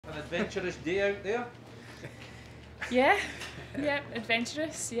Adventurous day out there? Yeah, yeah,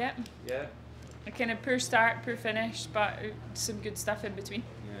 adventurous, yeah. Yeah. A kind of poor start, poor finish, but some good stuff in between.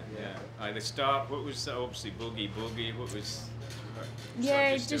 The start, what was that? Obviously bogey, what was...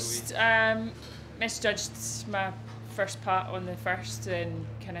 Yeah, just misjudged my first putt on the first and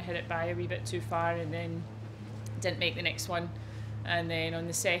kind of hit it by a wee bit too far, and then didn't make the next one. And then on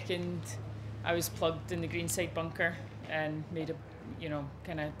the second, I was plugged in the greenside bunker and made a,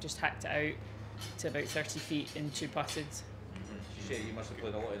 kind of just hacked it out to about 30 feet and two putted. You say you must have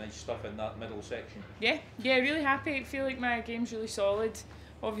played a lot of nice stuff in that middle section. Yeah, really happy. I feel like my game's really solid.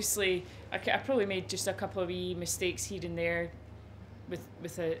 Obviously, I probably made just a couple of wee mistakes here and there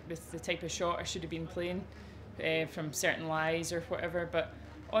with the type of shot I should have been playing from certain lies or whatever. But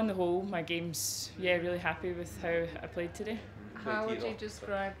on the whole, my game's really happy with how I played today. How would you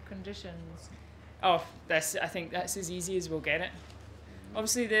describe conditions? Oh, I think that's as easy as we'll get it.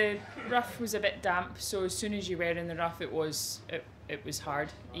 Obviously, the rough was a bit damp, so as soon as you were in the rough, it was hard.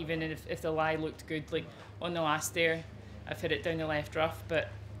 Even if the lie looked good, like on the last there, I've hit it down the left rough, but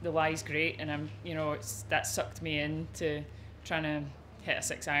the lie's great, and I'm that sucked me into trying to hit a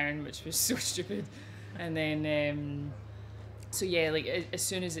 6-iron, which was so stupid. And then as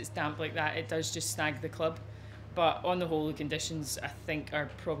soon as it's damp like that, it does just snag the club. But on the whole, the conditions I think are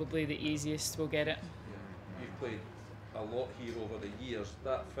probably the easiest we'll get it. You've played a lot here over the years.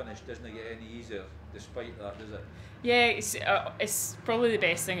 That finish doesn't get any easier despite that, does it? Yeah, it's probably the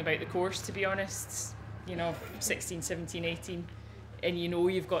best thing about the course, to be honest. 16, 17, 18, and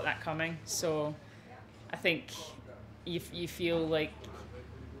you've got that coming. So I think you feel like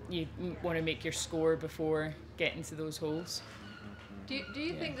you want to make your score before getting to those holes. Do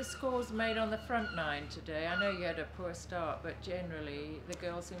you think the scores made on the front nine today? I know you had a poor start, but generally the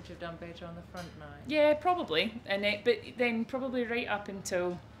girls seem to have done better on the front nine. Yeah, probably, but then probably right up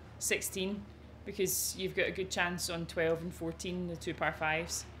until 16, because you've got a good chance on 12 and 14, the two par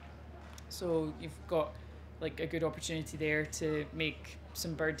fives. So you've got like a good opportunity there to make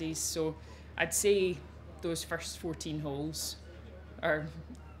some birdies. So I'd say those first 14 holes are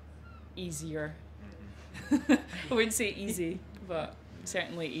easier. I wouldn't say easy, but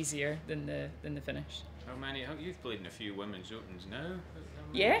certainly easier than the finish. How many? You've played in a few women's opens now.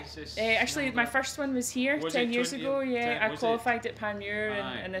 Yeah, actually my first one was here 10 years ago. Yeah, I qualified at Panmure,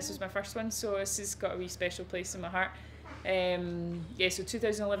 and this was my first one, so this has got a wee special place in my heart. So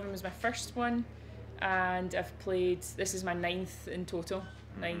 2011 was my first one, and I've played, this is my 9th in total,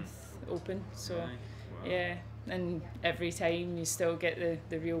 9th open. So wow. Yeah, and every time you still get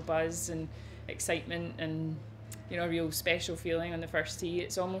the real buzz and excitement and a real special feeling on the first tee.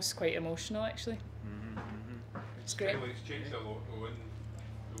 It's almost quite emotional, actually. It's great. Kylie, it's changed a lot though in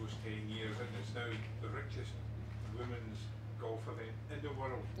those 10 years, and it's now the richest women's golf event in the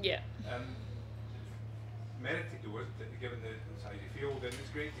world. Yeah. Merited though, isn't it, given the size of the field, and it's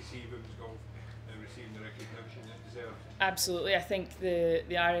great to see women's golf receiving the recognition it deserves. Absolutely. I think the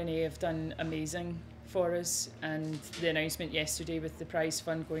RNA have done amazing for us, and the announcement yesterday with the prize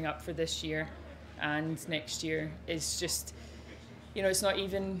fund going up for this year and next year is just, it's not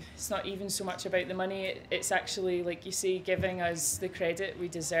even so much about the money. It's actually, like you say, giving us the credit we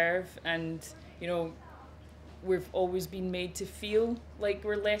deserve, and we've always been made to feel like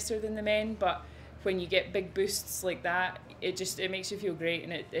we're lesser than the men, but when you get big boosts like that, it makes you feel great,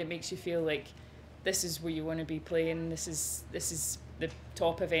 and it makes you feel like this is where you want to be playing. This is the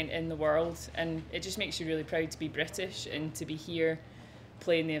top event in the world, and it just makes you really proud to be British and to be here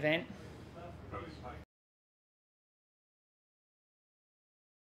playing the event.